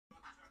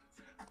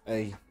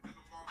Hey,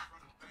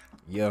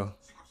 yeah,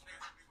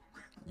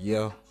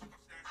 yeah,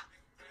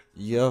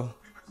 yeah,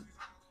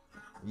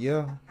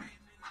 yeah.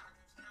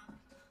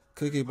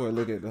 Cookie boy,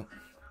 look at them.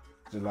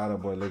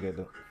 Gelato boy, look at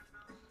them.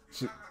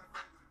 She,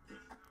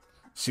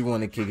 she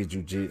want to kick it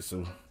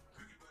jujitsu.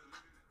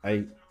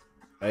 Hey,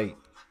 hey,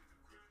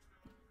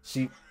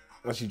 she,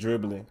 what she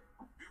dribbling?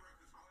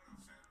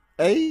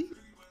 Hey,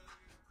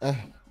 uh,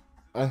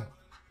 uh,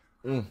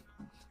 mm.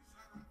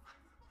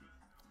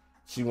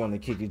 She want to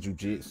kick it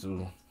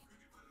jujitsu.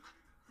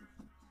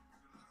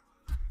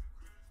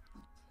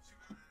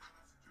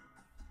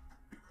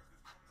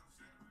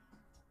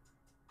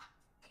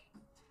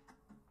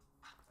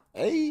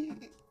 Hey,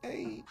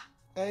 hey,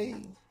 hey,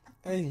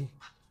 hey.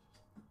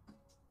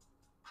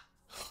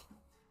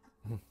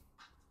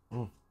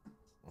 Mm,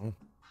 mm.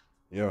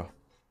 Yeah,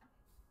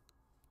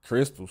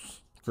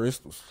 crystals,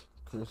 crystals,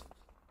 crystals.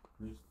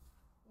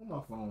 Where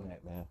my phone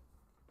at, man?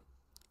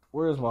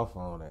 Where's my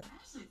phone at?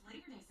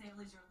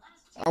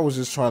 I was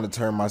just trying to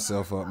turn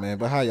myself up, man.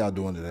 But how y'all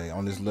doing today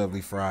on this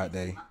lovely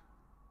Friday?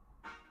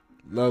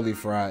 Lovely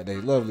Friday.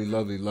 Lovely,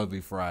 lovely,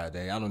 lovely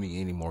Friday. I don't need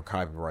any more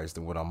copyrights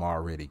than what I'm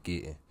already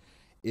getting.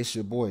 It's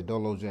your boy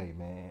Dolo J,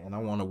 man, and I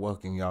want to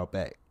welcome y'all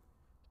back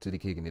to the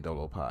Kicking It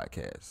Dolo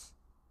podcast.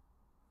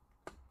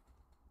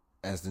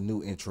 As the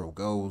new intro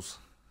goes,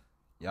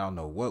 y'all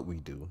know what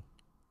we do.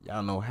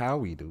 Y'all know how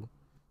we do.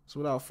 So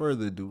without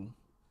further ado,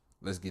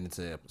 let's get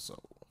into the episode.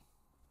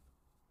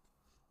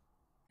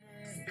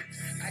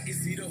 I can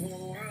see the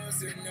whole world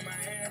sitting in my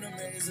hand,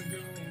 amazing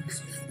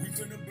views. We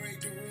finna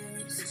break the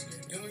rules,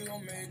 and we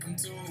gon' make them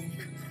too.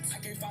 I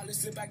can't fall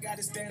asleep, I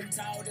gotta stand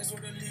tall, that's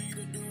what a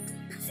leader do.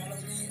 Follow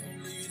me,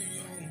 I'm leading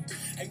you.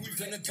 Hey, we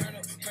finna turn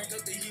up, crank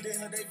up the heat,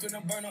 and they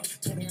finna burn up.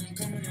 Told them I'm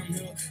coming, I'm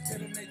here, tell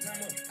them they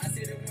time up. I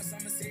said it once,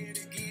 I'ma say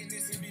it again,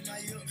 this will be my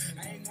year.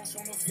 I ain't gon'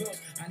 show no fear,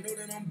 I know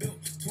that I'm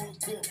built to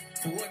equip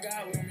for what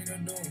God want me to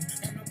do.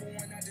 I'm number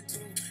one, not the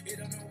two, it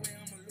don't know where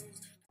I'ma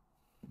lose.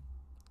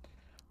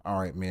 All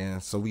right,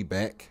 man. So we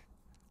back.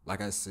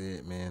 Like I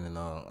said, man, and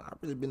I've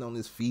really been on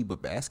this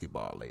FIBA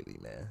basketball lately,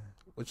 man.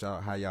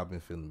 How y'all been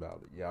feeling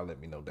about it? Y'all let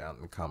me know down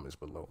in the comments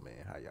below,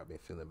 man. How y'all been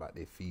feeling about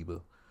that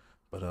FIBA?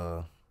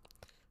 But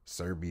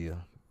Serbia,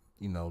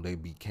 they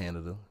beat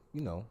Canada.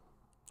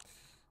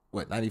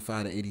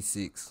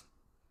 95-86,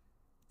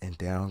 and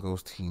down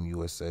goes Team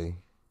USA.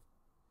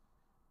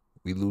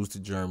 We lose to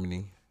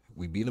Germany.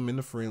 We beat them in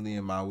the friendly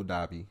in Abu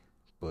Dhabi,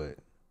 but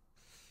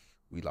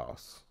we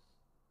lost.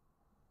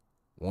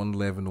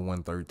 111 to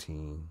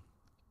 113.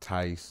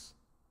 Tice,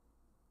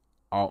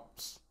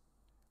 Alps.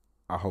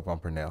 I hope I'm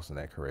pronouncing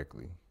that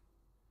correctly.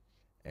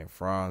 And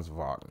Franz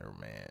Wagner,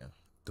 man.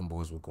 Them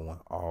boys were going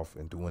off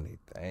and doing their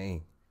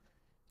thing.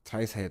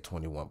 Tice had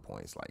 21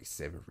 points, like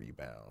 7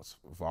 rebounds.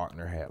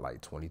 Wagner had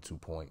like 22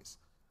 points.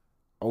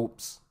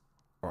 Ops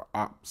or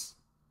Ops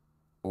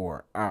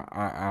or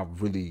I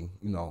really,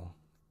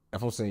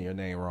 if I'm saying your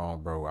name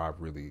wrong, bro, I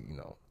really,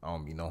 I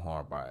don't mean no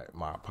harm by it.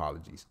 My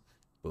apologies.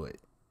 But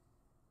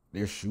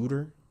their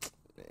shooter,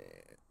 man,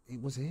 he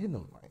was hitting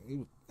them. Like, he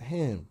was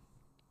him,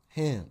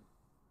 him,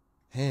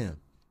 him.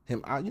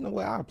 You know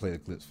what? I'll play the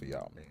clips for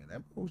y'all, man.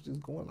 That was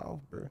just going off,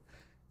 bro.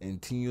 And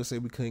Team USA,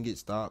 we couldn't get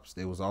stops.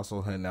 They was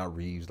also hunting out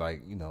Reeves,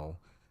 like in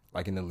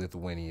the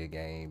Lithuania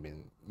game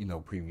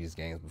and, previous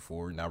games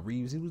before. Now,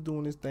 Reeves, he was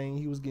doing his thing.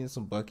 He was getting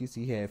some buckets.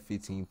 He had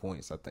 15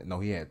 points, I think. No,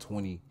 he had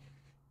 20,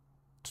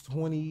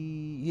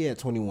 he had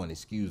 21,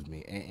 excuse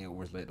me. And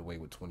Edwards led the way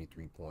with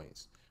 23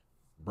 points.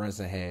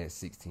 Brunson had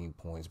 16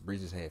 points.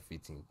 Bridges had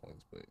 15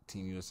 points. But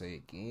Team USA,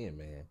 again,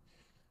 man,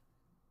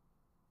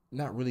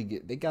 not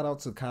really they got out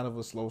to kind of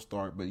a slow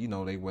start, but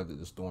they weathered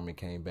the storm and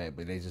came back,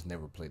 but they just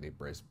never played their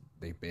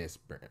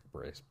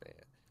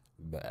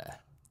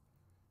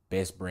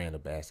best brand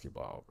of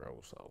basketball, bro.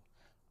 So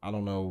I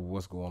don't know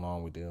what's going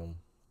on with them.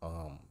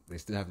 They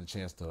still have the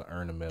chance to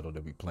earn a medal.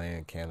 They'll be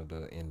playing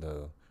Canada in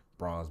the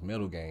bronze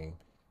medal game.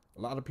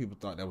 A lot of people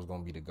thought that was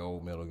going to be the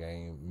gold medal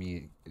game,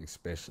 me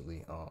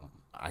especially.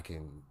 I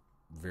can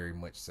very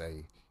much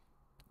say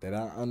that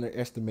I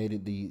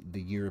underestimated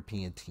the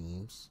European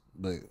teams,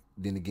 but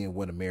then again,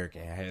 what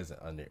American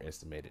hasn't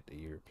underestimated the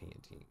European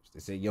teams? They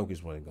said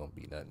Jokic wasn't going to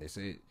be nothing. They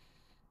said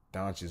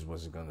Doncic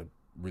wasn't going to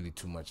really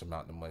too much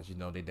amount of much.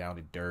 They down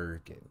to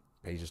Dirk and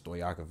Peja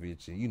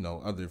Stojakovic and,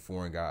 other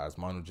foreign guys,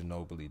 Manu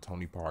Ginobili,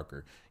 Tony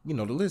Parker. The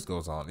list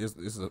goes on.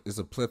 It's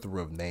a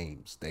plethora of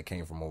names that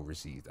came from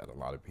overseas that a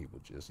lot of people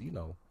just,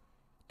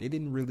 they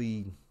didn't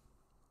really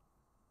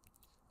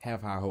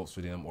have high hopes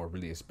for them or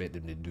really expect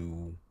them to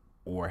do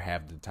or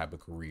have the type of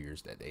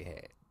careers that they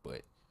had.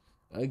 But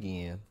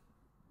again,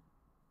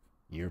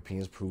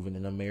 Europeans proving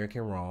an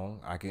American wrong.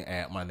 I can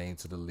add my name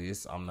to the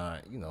list. I'm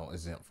not,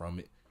 exempt from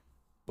it.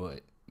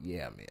 But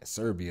yeah, man,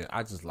 Serbia,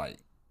 I just like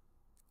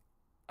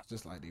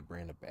they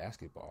brand of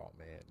basketball,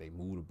 man. They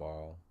move the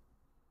ball.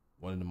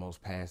 One of the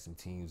most passing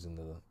teams in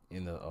the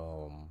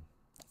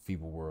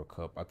FIBA World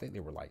Cup. I think they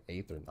were like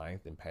eighth or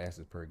ninth in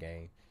passes per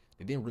game.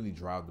 They didn't really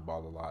drive the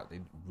ball a lot.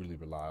 They really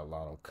rely a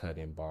lot on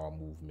cutting, ball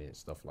movement,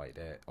 stuff like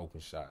that, open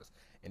shots.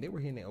 And they were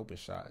hitting their open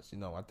shots.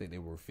 I think they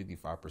were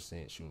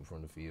 55% shooting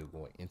from the field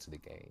going into the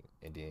game.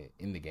 And then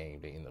in the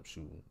game, they end up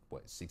shooting,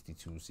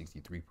 62,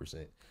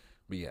 63%.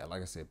 But yeah,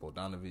 like I said,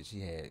 Bogdanovic,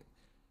 he had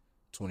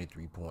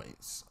 23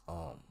 points.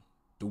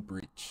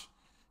 Duprich,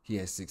 he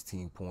had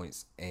 16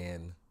 points.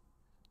 And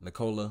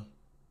Nikola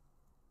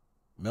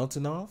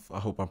Meltonov, I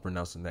hope I'm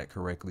pronouncing that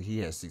correctly. He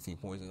had 16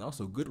 points, and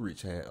also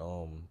Goodrich had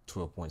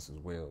 12 points as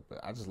well. But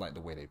I just like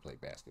the way they play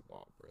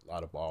basketball, bro. A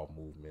lot of ball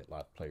movement, a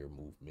lot of player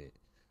movement,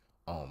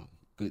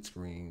 good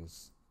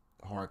screens,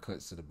 hard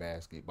cuts to the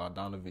basket.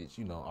 Bogdanovic,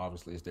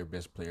 obviously is their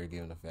best player,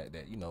 given the fact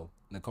that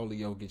Nikola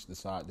Jokic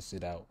decided to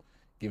sit out,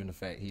 given the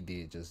fact he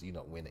did just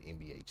win the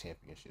NBA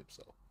championship.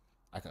 So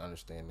I can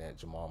understand that.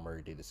 Jamal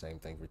Murray did the same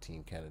thing for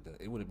Team Canada.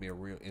 It would have been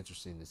real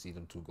interesting to see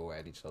them two go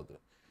at each other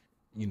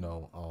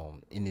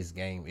in this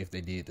game, if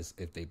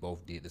they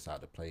both did decide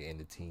to play, and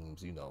the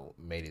teams,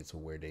 made it to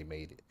where they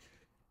made it.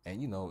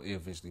 And, it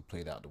eventually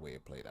played out the way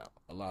it played out.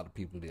 A lot of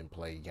people didn't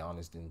play.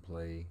 Giannis didn't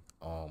play.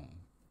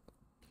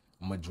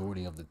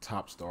 Majority of the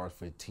top stars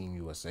for Team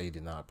USA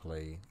did not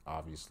play,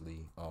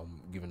 obviously,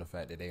 given the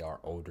fact that they are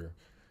older.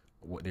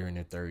 They're in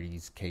their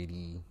 30s.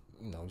 KD,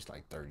 he's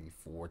like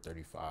 34,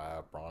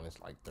 35. Bron is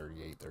like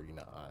 38,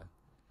 39.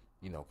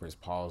 Chris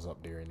Paul's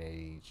up there in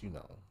age,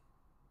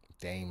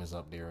 Dame is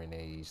up there in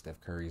age.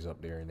 Steph Curry's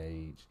up there in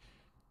age.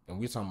 And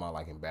we're talking about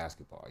like in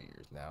basketball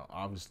years. Now,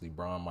 obviously,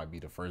 Bron might be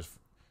the first.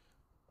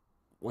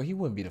 Well, he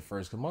wouldn't be the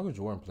first because Michael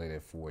Jordan played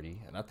at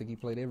 40. And I think he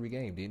played every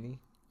game, didn't he?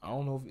 I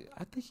don't know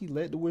I think he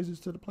led the Wizards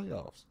to the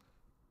playoffs.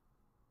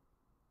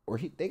 Or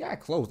they got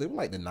close. They were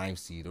like the 9th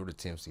seed or the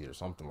 10th seed or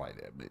something like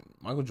that. But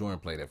Michael Jordan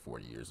played at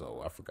 40 years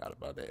old. I forgot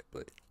about that.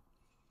 But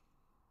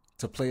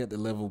to play at the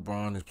level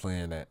Bron is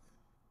playing at.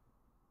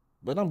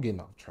 But I'm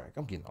getting off track.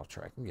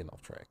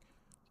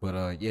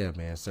 But yeah,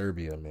 man,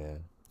 Serbia,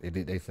 man, they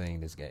did their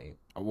thing this game.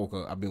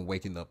 I've been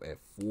waking up at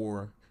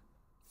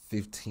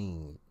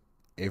 4:15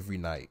 every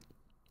night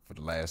for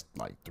the last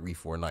like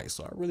 3-4 nights.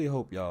 So I really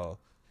hope y'all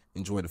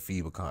enjoy the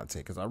FIBA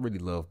content because I really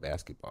love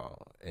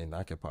basketball, and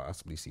I can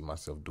possibly see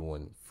myself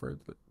doing for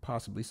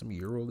possibly some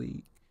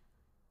EuroLeague.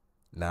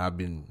 Now I've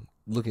been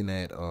looking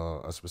at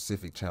a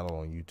specific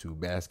channel on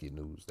YouTube, Basket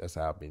News. That's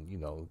how I've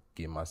been,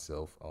 getting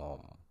myself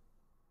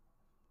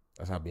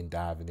That's how I've been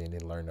diving in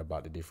and learning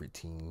about the different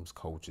teams,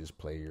 coaches,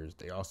 players.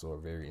 They also are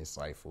very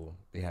insightful.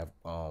 They have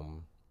a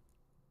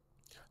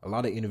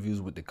lot of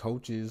interviews with the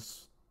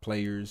coaches,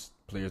 players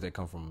that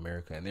come from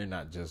America, and they're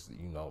not just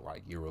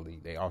like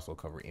EuroLeague. They also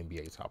cover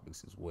NBA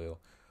topics as well.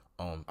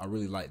 I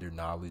really like their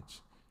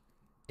knowledge,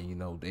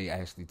 and they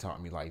actually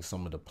taught me like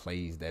some of the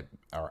plays that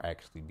are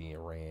actually being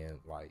ran.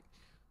 Like,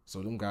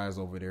 so them guys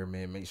over there,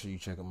 man, make sure you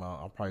check them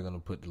out. I'm probably gonna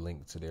put the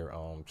link to their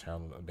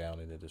channel down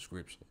in the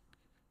description.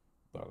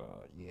 But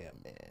yeah,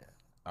 man,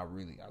 I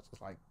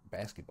just like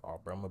basketball,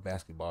 bro. I'm a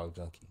basketball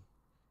junkie.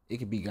 It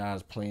could be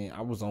guys playing.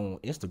 I was on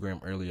Instagram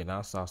earlier and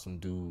I saw some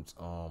dudes.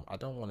 I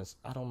don't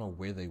know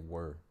where they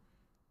were.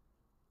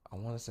 I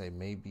want to say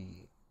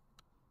maybe.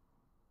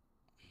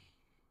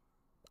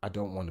 I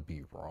don't want to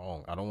be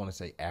wrong. I don't want to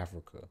say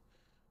Africa,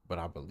 but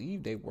I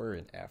believe they were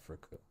in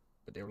Africa.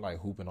 But they were like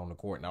hooping on the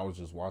court, and I was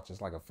just watching.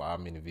 It's like a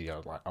 5-minute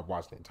video. I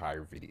watched the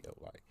entire video.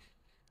 Like,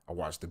 I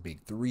watched the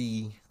big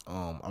three.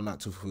 I'm not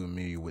too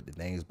familiar with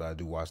the names, but I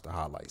do watch the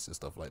highlights and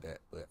stuff like that.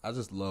 But I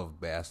just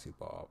love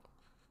basketball.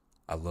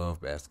 I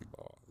love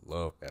basketball.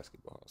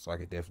 So I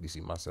could definitely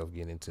see myself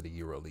getting into the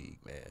EuroLeague,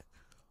 man.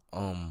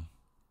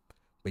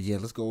 But yeah,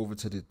 let's go over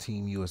to the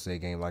Team USA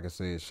game. Like I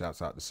said,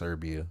 shouts out to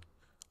Serbia.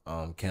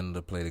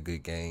 Canada played a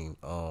good game.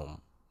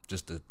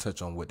 Just to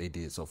touch on what they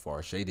did so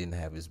far, Shea didn't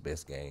have his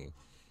best game.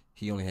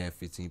 He only had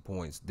 15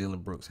 points.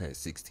 Dylan Brooks had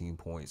 16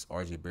 points.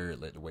 RJ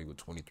Barrett led the way with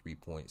 23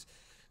 points.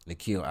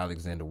 Nickeil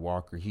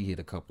Alexander-Walker, he hit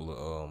a couple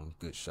of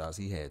good shots.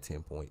 He had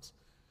 10 points.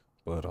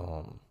 But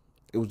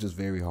it was just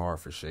very hard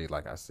for Shea,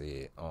 like I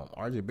said.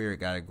 RJ Barrett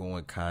got it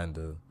going kind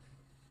of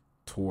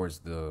towards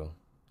the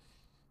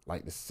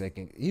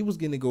second. He was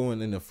getting it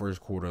going in the first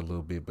quarter a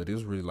little bit, but it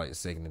was really like the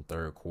second and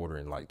third quarter,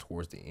 and like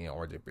towards the end,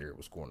 RJ Barrett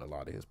was scoring a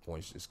lot of his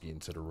points, just getting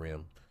to the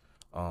rim.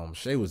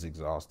 Shea was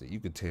exhausted. You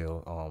could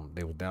tell.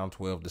 They was down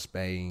 12 to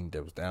Spain.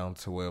 They was down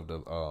 12 to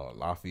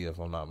Latvia, if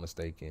I'm not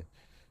mistaken.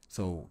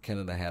 So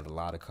Canada had a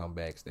lot of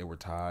comebacks. They were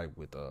tied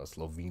with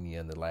Slovenia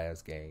in the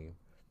last game.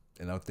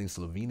 And I think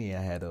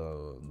Slovenia had a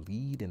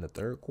lead in the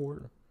third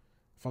quarter,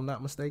 if I'm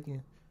not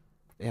mistaken.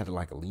 They had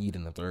like a lead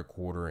in the third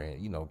quarter,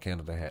 and,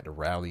 Canada had to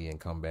rally and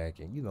come back.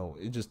 And,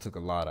 it just took a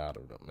lot out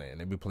of them, man.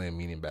 They've been playing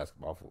medium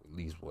basketball for at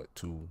least,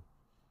 2,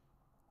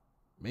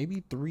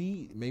 maybe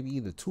 3, maybe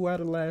either 2 out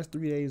of the last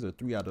 3 days or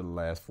 3 out of the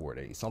last 4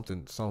 days.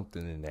 Something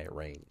in that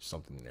range.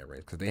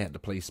 Because they had to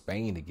play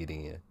Spain to get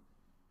in,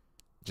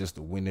 just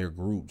to win their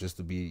group, just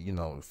to be,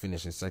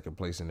 finish in second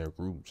place in their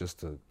group, just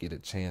to get a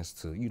chance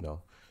to,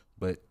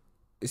 but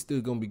it's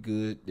still going to be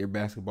good. Their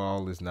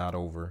basketball is not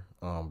over.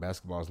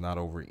 Basketball is not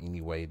over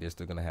anyway. They're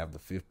still going to have the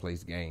 5th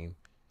place game.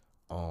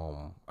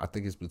 I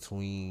think it's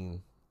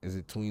between is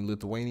it between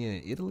Lithuania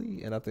and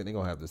Italy? And I think they're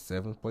gonna have the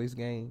seventh place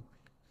game.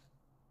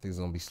 I think it's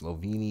gonna be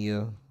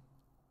Slovenia.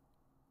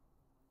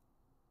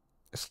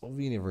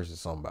 Slovenia versus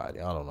somebody.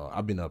 I don't know.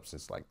 I've been up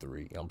since like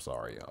 3. I'm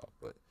sorry, y'all.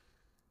 But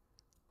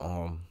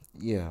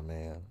yeah,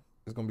 man.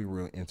 It's gonna be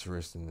real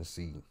interesting to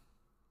see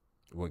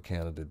what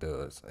Canada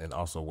does and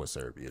also what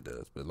Serbia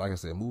does. But like I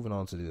said, moving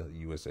on to the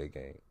USA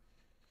game.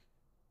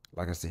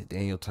 Like I said,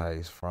 Daniel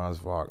Tice, Franz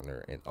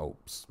Wagner, and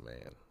Ops,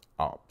 man.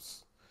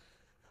 Ops.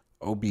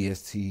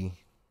 OBST.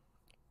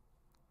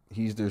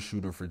 He's their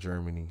shooter for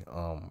Germany.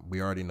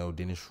 We already know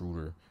Dennis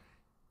Schroeder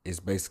is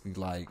basically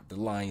like the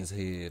Lions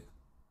head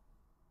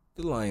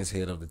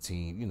of the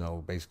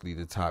team, basically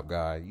the top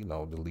guy,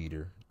 the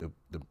leader, the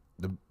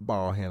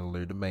ball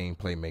handler, the main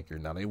playmaker.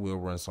 Now they will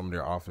run some of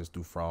their offense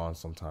through Franz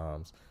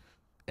sometimes.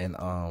 And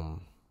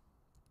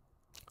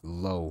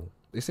Lowe.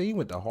 They say he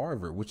went to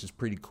Harvard, which is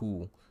pretty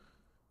cool.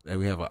 That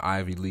we have an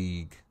Ivy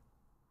League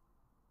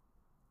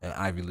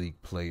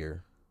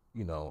player,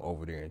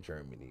 over there in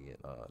Germany.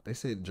 And they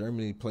said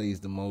Germany plays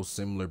the most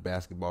similar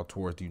basketball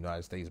towards the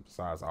United States,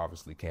 besides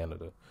obviously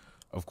Canada,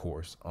 of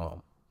course.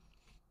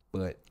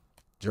 But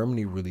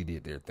Germany really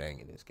did their thing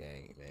in this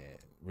game, man.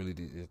 Really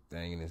did their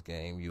thing in this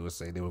game.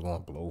 USA, they were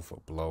going blow for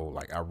blow.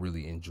 Like, I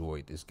really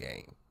enjoyed this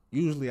game.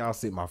 Usually I'll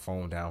sit my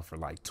phone down for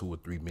like 2 or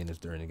 3 minutes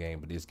during the game,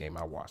 but this game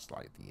I watched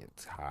like the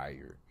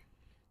entire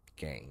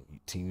game.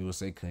 Team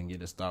USA couldn't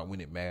get a stop when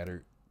it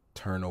mattered.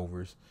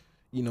 Turnovers.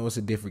 It's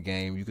a different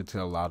game. You could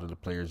tell a lot of the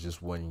players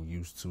just wasn't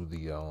used to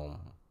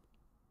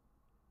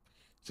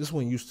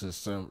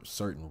some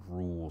certain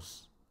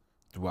rules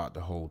throughout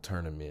the whole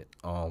tournament.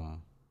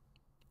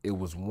 It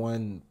was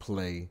one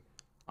play.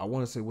 I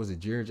want to say, was it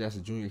Jared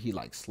Jackson Jr.? He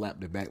like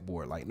slapped the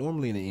backboard. Like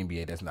normally in the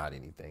NBA, that's not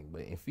anything,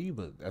 but in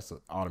FIBA, that's an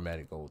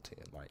automatic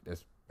goaltend. Like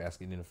that's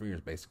basket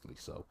interference basically.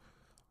 So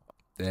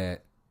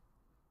that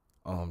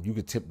you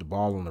could tip the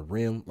ball on the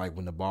rim, like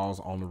when the ball's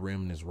on the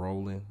rim and it's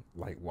rolling,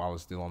 like while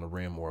it's still on the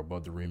rim or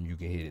above the rim, you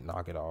can hit it,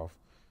 knock it off.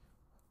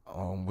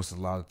 What's a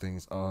lot of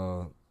things?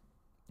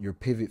 Your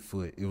pivot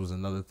foot, it was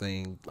another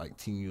thing. Like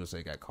Team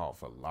USA got caught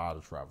for a lot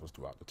of travels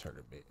throughout the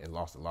tournament and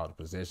lost a lot of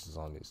possessions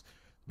on this.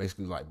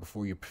 Basically, like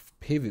before your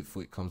pivot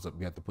foot comes up,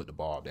 you have to put the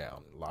ball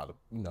down. A lot of,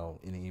 in the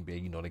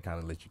NBA, they kind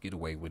of let you get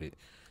away with it,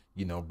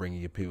 bringing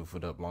your pivot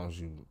foot up as long as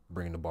you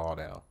bring the ball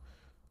down.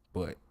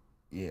 But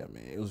yeah,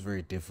 man, it was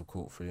very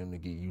difficult for them to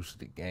get used to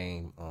the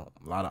game. A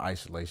lot of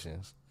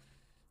isolations,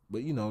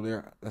 but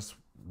that's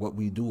what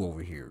we do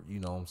over here. You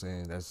know what I'm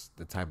saying? That's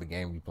the type of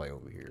game we play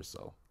over here.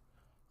 So,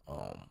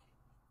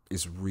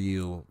 it's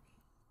real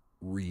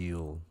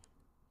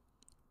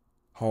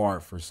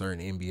hard for certain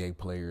NBA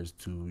players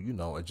to,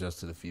 adjust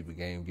to the FIBA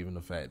game, given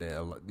the fact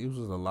that these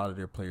was a lot of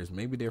their players,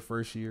 maybe their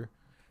first year.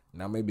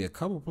 Now, maybe a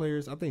couple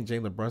players. I think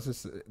Jalen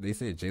Brunson, they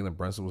said Jalen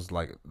Brunson was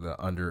like the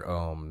under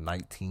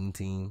 19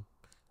 team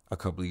a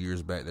couple of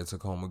years back that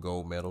took home a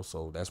gold medal.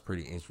 So that's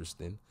pretty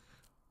interesting.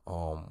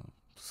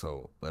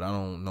 But I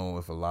don't know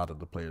if a lot of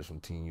the players from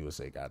Team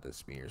USA got the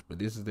experience. But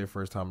this is their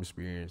first time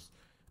experience.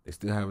 They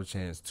still have a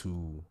chance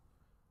to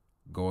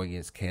go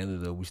against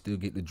Canada. We still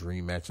get the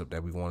dream matchup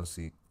that we wanted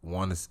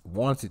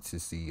to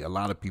see. A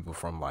lot of people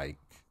from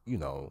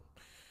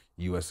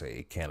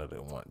USA,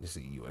 Canada want to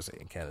see USA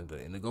and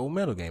Canada in the gold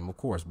medal game, of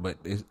course, but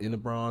it's in the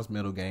bronze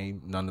medal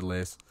game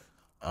nonetheless.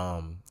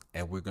 And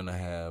we're gonna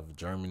have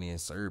Germany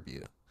and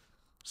Serbia.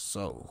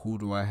 So who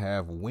do I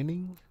have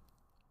winning?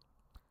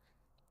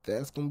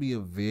 That's gonna be a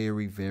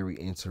very, very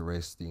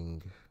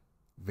interesting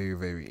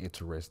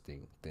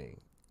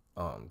thing.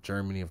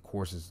 Germany, of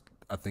course, is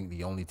I think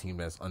the only team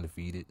that's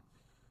undefeated.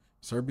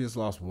 Serbia's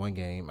lost one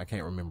game. I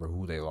can't remember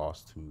who they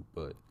lost to,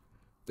 but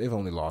they've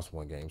only lost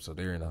one game, so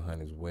they're in the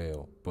hunt as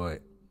well.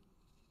 But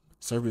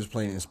Serbia's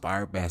playing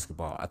inspired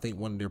basketball. I think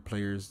one of their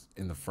players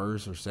in the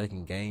first or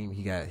second game,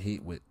 he got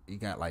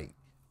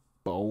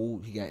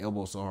bowled. He got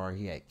elbowed so hard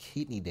he had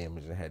kidney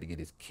damage and had to get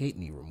his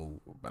kidney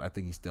removed. But I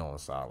think he's still on the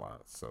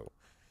sidelines. So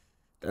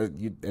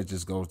that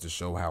just goes to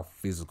show how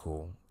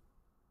physical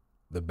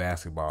the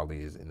basketball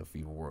is in the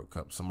FIBA World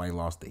Cup. Somebody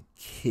lost a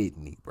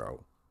kidney,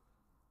 bro.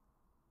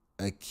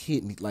 A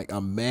kidney. Like,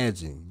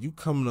 imagine you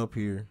coming up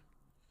here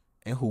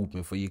and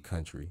hooping for your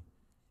country,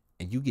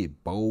 and you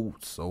get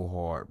bowled so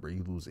hard, bro,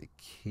 you lose a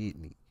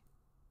kidney.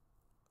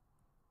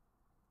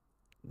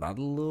 Not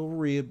a little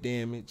rib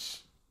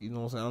damage. You know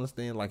what I'm saying? I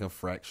understand like a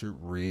fractured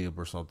rib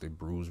or something,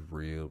 bruised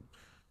rib,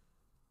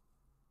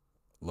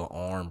 little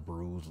arm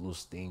bruise, little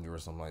stinger or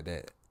something like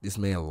that. This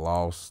man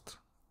lost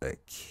a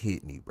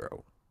kidney,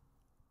 bro.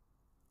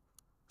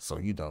 So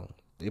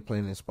they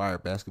playing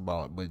inspired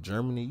basketball, but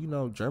Germany,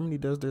 Germany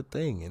does their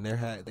thing, and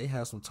they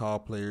have some tall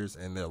players,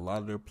 and a lot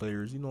of their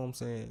players, you know what I'm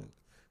saying.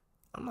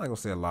 I'm not gonna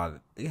say a lot.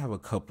 They have a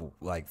couple,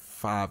 like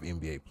 5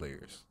 NBA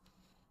players.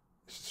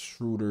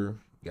 Schroeder,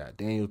 you got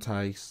Daniel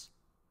Tice,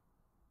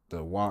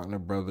 the Wagner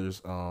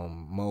brothers,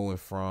 Mo and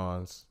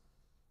Franz.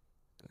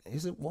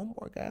 Is it one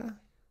more guy?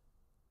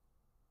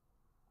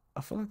 I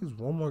feel like there's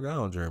one more guy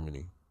on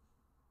Germany.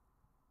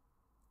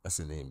 That's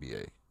in the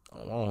NBA.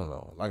 I don't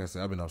know. Like I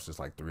said, I've been up since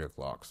like 3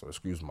 o'clock, so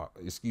excuse my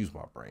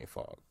brain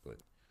fog. But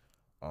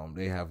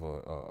They have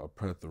a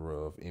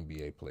plethora of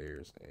NBA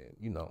players,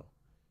 and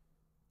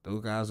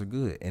those guys are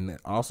good. And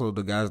also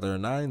the guys that are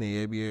not in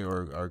the NBA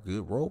are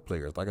good role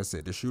players. Like I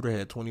said, the shooter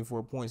had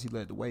 24 points. He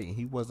led the way, and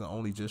he wasn't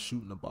only just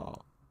shooting the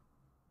ball.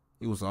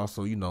 He was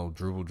also,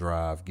 dribble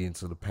drive, getting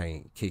to the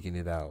paint, kicking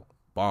it out,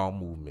 ball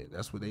movement.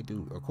 That's what they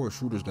do. Of course,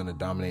 shooters gonna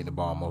dominate the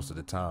ball most of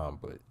the time,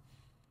 but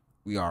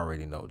we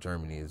already know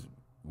Germany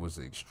was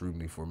an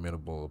extremely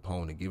formidable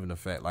opponent. Given the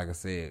fact, like I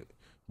said,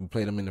 we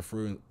played them in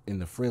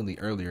the friendly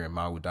earlier in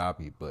Maui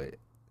Dhabi, but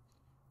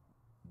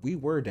we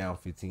were down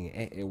 15,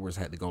 and Edwards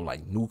had to go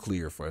like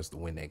nuclear for us to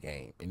win that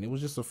game, and it was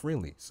just a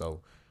friendly.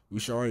 So we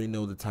should already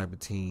know the type of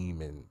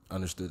team and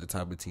understood the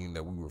type of team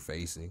that we were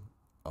facing.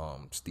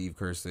 Steve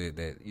Kerr said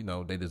that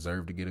they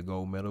deserved to get a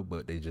gold medal,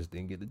 but they just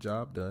didn't get the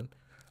job done.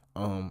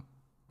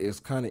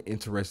 It's kind of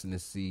interesting to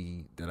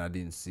see that I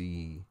didn't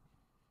see.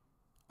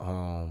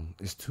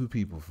 It's two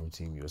people from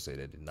Team USA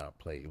that did not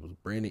play. It was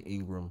Brandon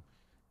Ingram.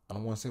 I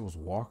don't want to say it was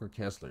Walker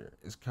Kessler.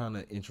 It's kind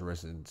of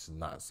interesting to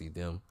not see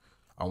them.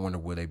 I wonder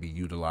will they be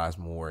utilized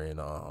more in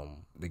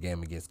the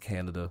game against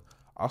Canada.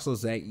 Also,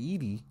 Zach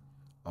Edey,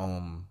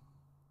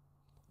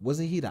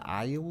 wasn't he the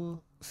Iowa?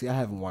 See, I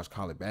haven't watched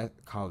college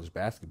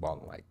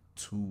basketball in like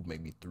 2,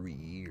 maybe 3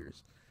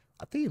 years.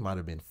 I think it might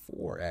have been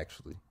 4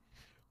 actually.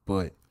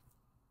 But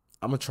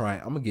I'm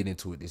gonna get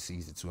into it this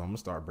season too. I'm gonna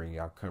start bringing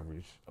y'all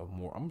coverage of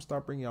more. I'm gonna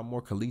start bringing y'all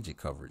more collegiate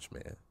coverage,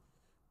 man.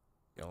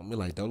 I mean,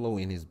 like Dolo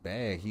in his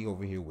bag. He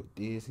over here with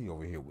this. He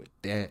over here with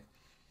that.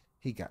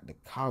 He got the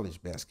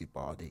college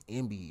basketball, the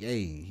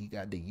NBA. He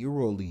got the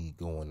Euro League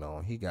going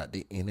on. He got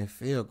the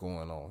NFL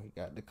going on. He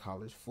got the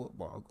college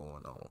football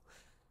going on.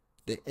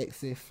 The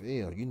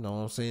XFL, you know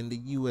what I'm saying? The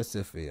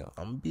USFL.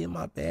 I'm gonna be in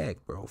my bag,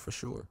 bro, for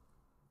sure.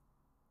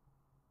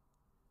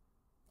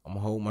 I'm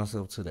gonna hold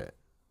myself to that.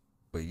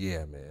 But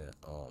yeah, man.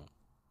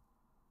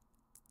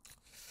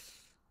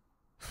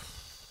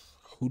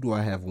 Who do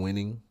I have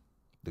winning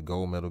the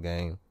gold medal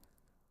game?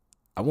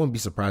 I wouldn't be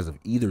surprised if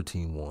either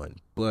team won,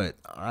 but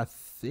I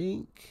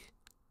think,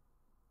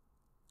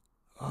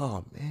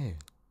 oh man,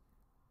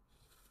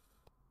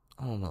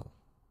 I don't know.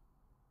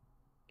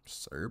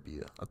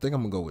 Serbia. I think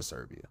I'm gonna go with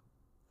Serbia.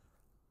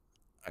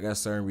 I got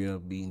Serbia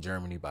beating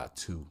Germany by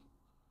 2. I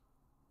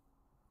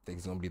think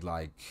it's gonna be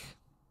like,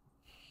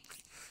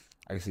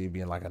 I can see it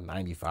being like a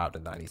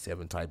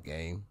 95-97 type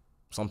game,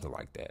 something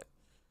like that,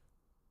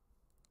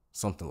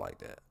 something like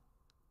that.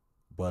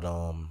 But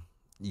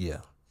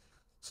yeah.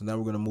 So now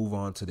we're gonna move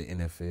on to the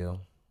NFL.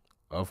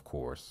 Of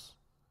course,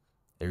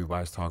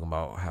 everybody's talking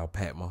about how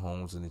Pat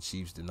Mahomes and the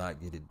Chiefs did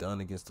not get it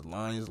done against the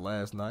Lions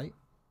last night.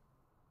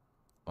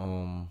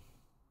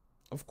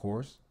 Of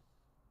course,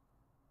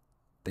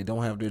 they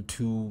don't have their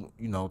two,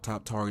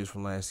 top targets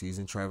from last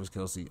season. Travis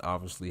Kelce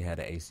obviously had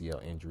an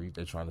ACL injury.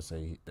 They're trying to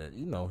say that,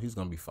 he's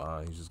going to be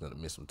fine. He's just going to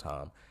miss some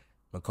time.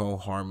 McCole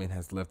Hardman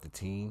has left the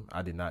team.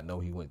 I did not know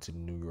he went to the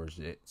New York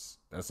Jets.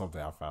 That's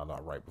something I found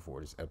out right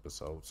before this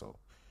episode. So,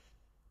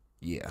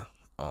 yeah.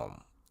 It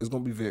was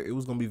gonna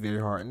be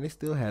very hard, and they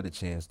still had a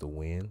chance to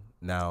win.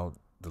 Now,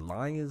 the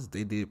Lions,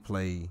 they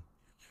played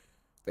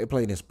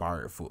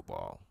inspired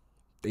football.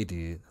 They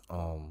did.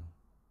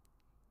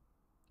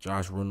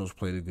 Josh Reynolds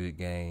played a good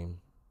game.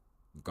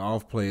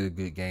 Goff played a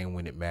good game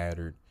when it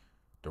mattered.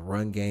 The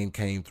run game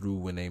came through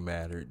when they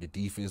mattered. The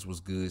defense was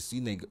good.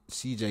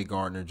 C.J.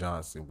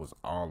 Gardner-Johnson was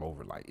all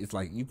over. Like, it's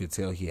like you could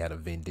tell he had a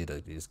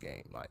vendetta this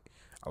game. Like,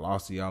 I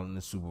lost to y'all in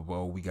the Super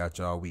Bowl. We got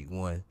y'all week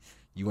 1.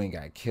 You ain't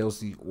got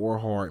Kelce or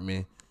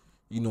Hardman.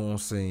 You know what I'm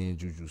saying?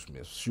 Juju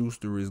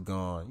Smith-Schuster is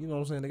gone. You know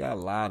what I'm saying? They got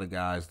a lot of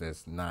guys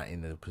that's not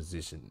in the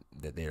position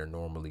that they're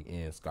normally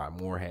in. Scott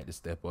Moore had to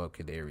step up.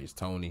 Kadarius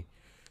Toney.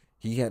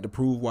 He had to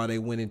prove why they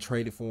went and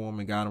traded for him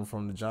and got him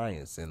from the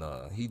Giants. And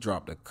he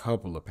dropped a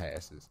couple of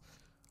passes.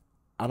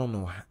 I don't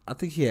know. I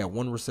think he had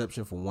 1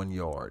 reception for 1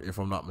 yard, if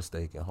I'm not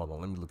mistaken. Hold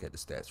on. Let me look at the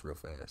stats real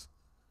fast.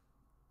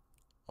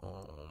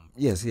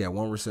 Yes, he had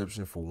 1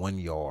 reception for 1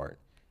 yard.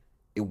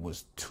 It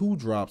was 2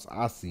 drops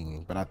I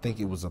seen, but I think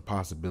it was a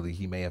possibility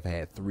he may have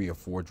had 3 or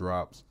 4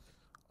 drops.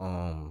 It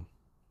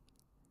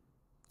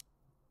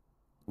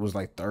was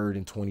like 3rd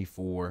and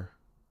 24.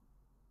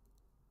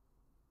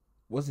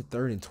 Was it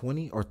 3rd and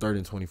 20 or 3rd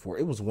and 24?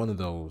 It was one of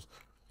those.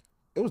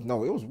 It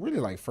was really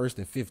like 1st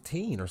and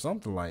 15 or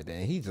something like that.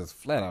 And he just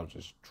flat out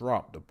just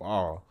dropped the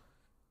ball.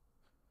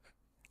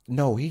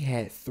 No, he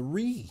had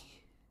 3.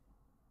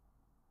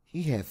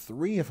 He had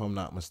 3 if I'm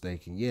not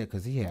mistaken. Yeah,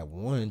 because he had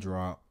 1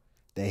 drop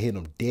that hit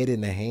him dead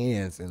in the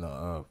hands. And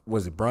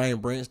was it Brian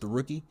Branch, the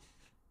rookie?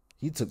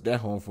 He took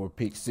that home for a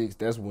pick 6.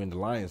 That's when the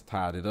Lions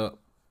tied it up.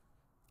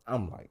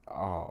 I'm like,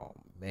 oh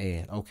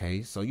man,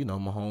 okay. So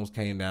Mahomes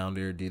came down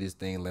there, did his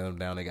thing, let him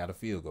down. They got a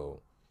field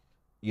goal.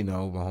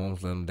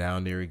 Mahomes let him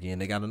down there again.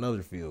 They got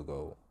another field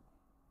goal.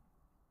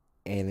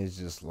 And it's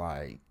just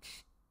like,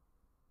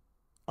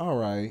 all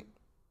right,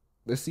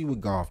 let's see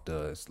what Goff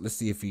does. Let's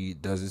see if he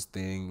does his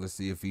thing. Let's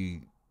see if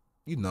he,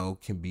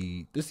 can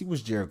be. Let's see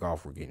what Jared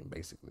Goff we're getting,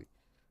 basically.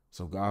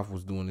 So Goff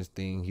was doing his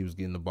thing. He was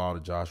getting the ball to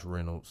Josh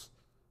Reynolds.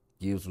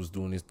 Gibbs was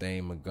doing his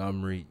thing.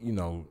 Montgomery,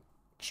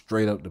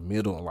 straight up the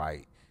middle.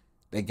 Like,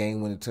 that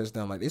game-winning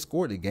touchdown. Like, they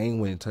scored the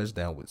game-winning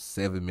touchdown with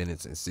 7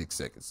 minutes and 6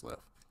 seconds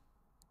left.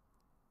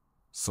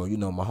 So, you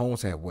know,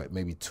 Mahomes had, what,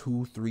 maybe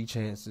 2-3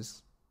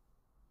 chances?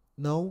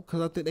 No,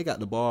 because I think they got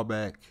the ball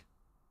back.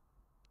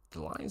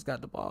 The Lions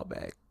got the ball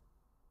back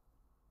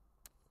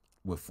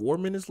with 4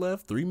 minutes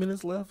left, 3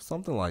 minutes left,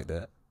 something like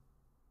that.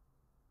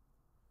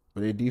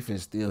 But their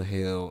defense still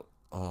held.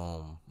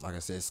 Like I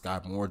said,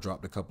 Scott Moore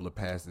dropped a couple of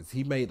passes.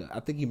 I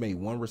think he made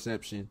one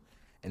reception,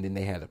 and then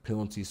they had a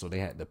penalty, so they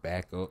had to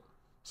back up.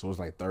 So it was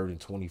like 3rd and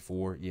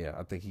 24. Yeah,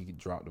 I think he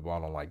dropped the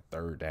ball on like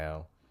 3rd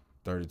down,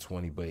 3rd and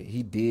 20. But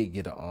he did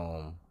get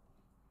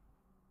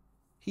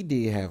he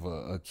did have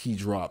a key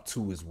drop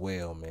too as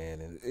well,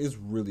 man. And it's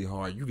really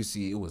hard. You can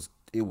see it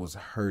was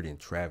hurting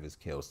Travis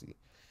Kelce.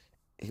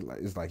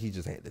 It's like he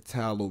just had the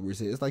towel over his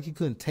head. It's like he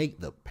couldn't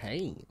take the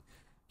pain.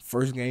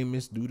 First game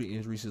missed due to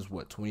injury since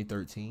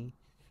 2013.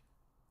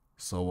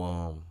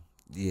 So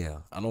yeah,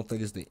 I don't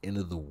think it's the end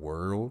of the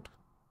world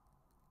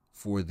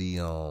for the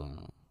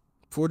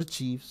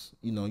Chiefs.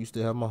 You know, you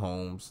still have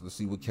Mahomes. Let's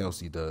see what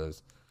Kelce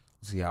does.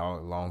 See how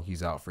long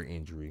he's out for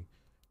injury.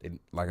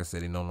 Like I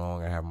said, they no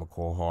longer have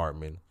McCall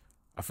Hardman.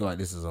 I feel like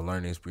this is a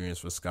learning experience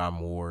for Scott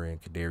Moore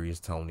and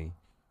Kadarius Toney.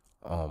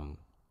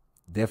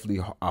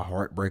 Definitely a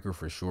heartbreaker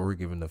for sure,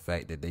 given the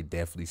fact that they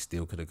definitely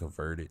still could have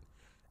converted.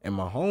 And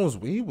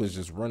Mahomes, he was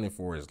just running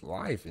for his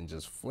life and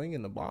just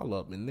flinging the ball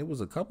up. And there was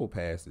a couple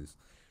passes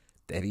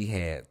that he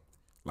had,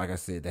 like I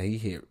said, that he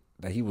hit,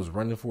 that he was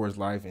running for his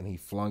life and he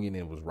flung it and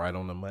it was right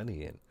on the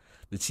money. And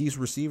the Chiefs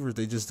receivers,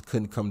 they just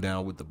couldn't come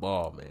down with the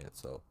ball, man.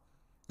 So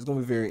it's going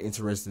to be very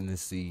interesting to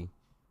see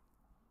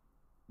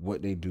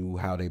what they do,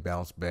 how they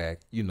bounce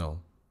back, you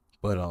know.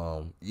 But,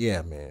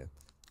 yeah, man.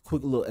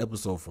 Quick little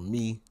episode from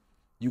me.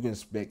 You can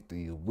expect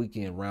the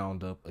weekend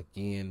roundup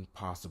again,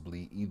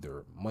 possibly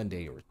either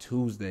Monday or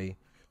Tuesday.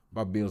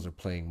 My Bills are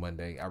playing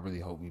Monday. I really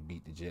hope we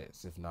beat the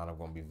Jets. If not, I'm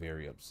going to be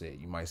very upset.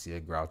 You might see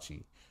a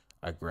grouchy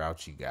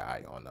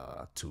guy on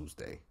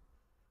Tuesday.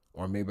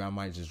 Or maybe I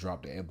might just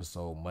drop the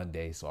episode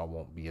Monday so I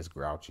won't be as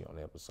grouchy on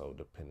the episode,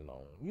 depending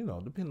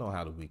on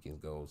how the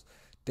weekend goes.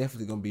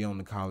 Definitely going to be on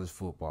the college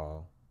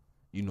football.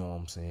 You know what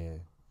I'm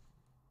saying?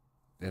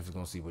 Definitely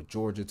going to see what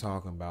Georgia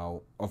talking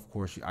about. Of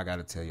course, I got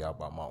to tell y'all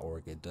about my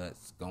Oregon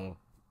Ducks. Going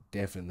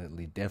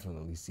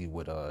definitely see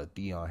what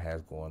Deion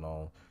has going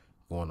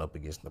up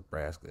against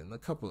Nebraska. And a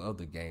couple of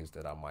other games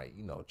that I might,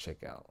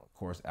 check out. Of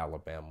course,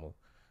 Alabama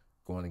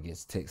going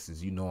against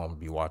Texas. I'm going to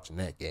be watching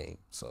that game.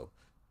 So,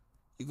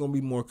 it's going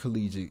to be more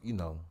collegiate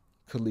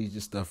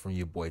stuff from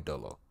your boy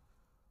Dolo.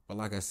 But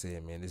like I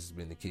said, man, this has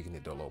been the Kicking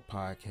It Dolo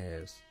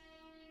podcast.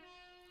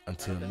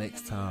 Until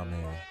next time,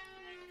 man.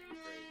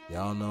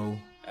 Y'all know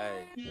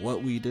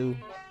what we do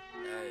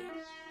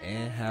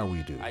and how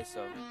we do.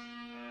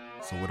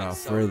 So without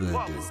further ado,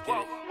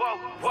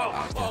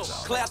 I'll catch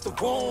y'all. Clear out the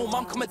room,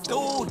 I'm coming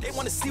through. They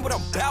want to see what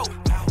I'm about.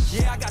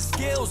 Yeah, I got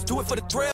skills, do it for the thrill.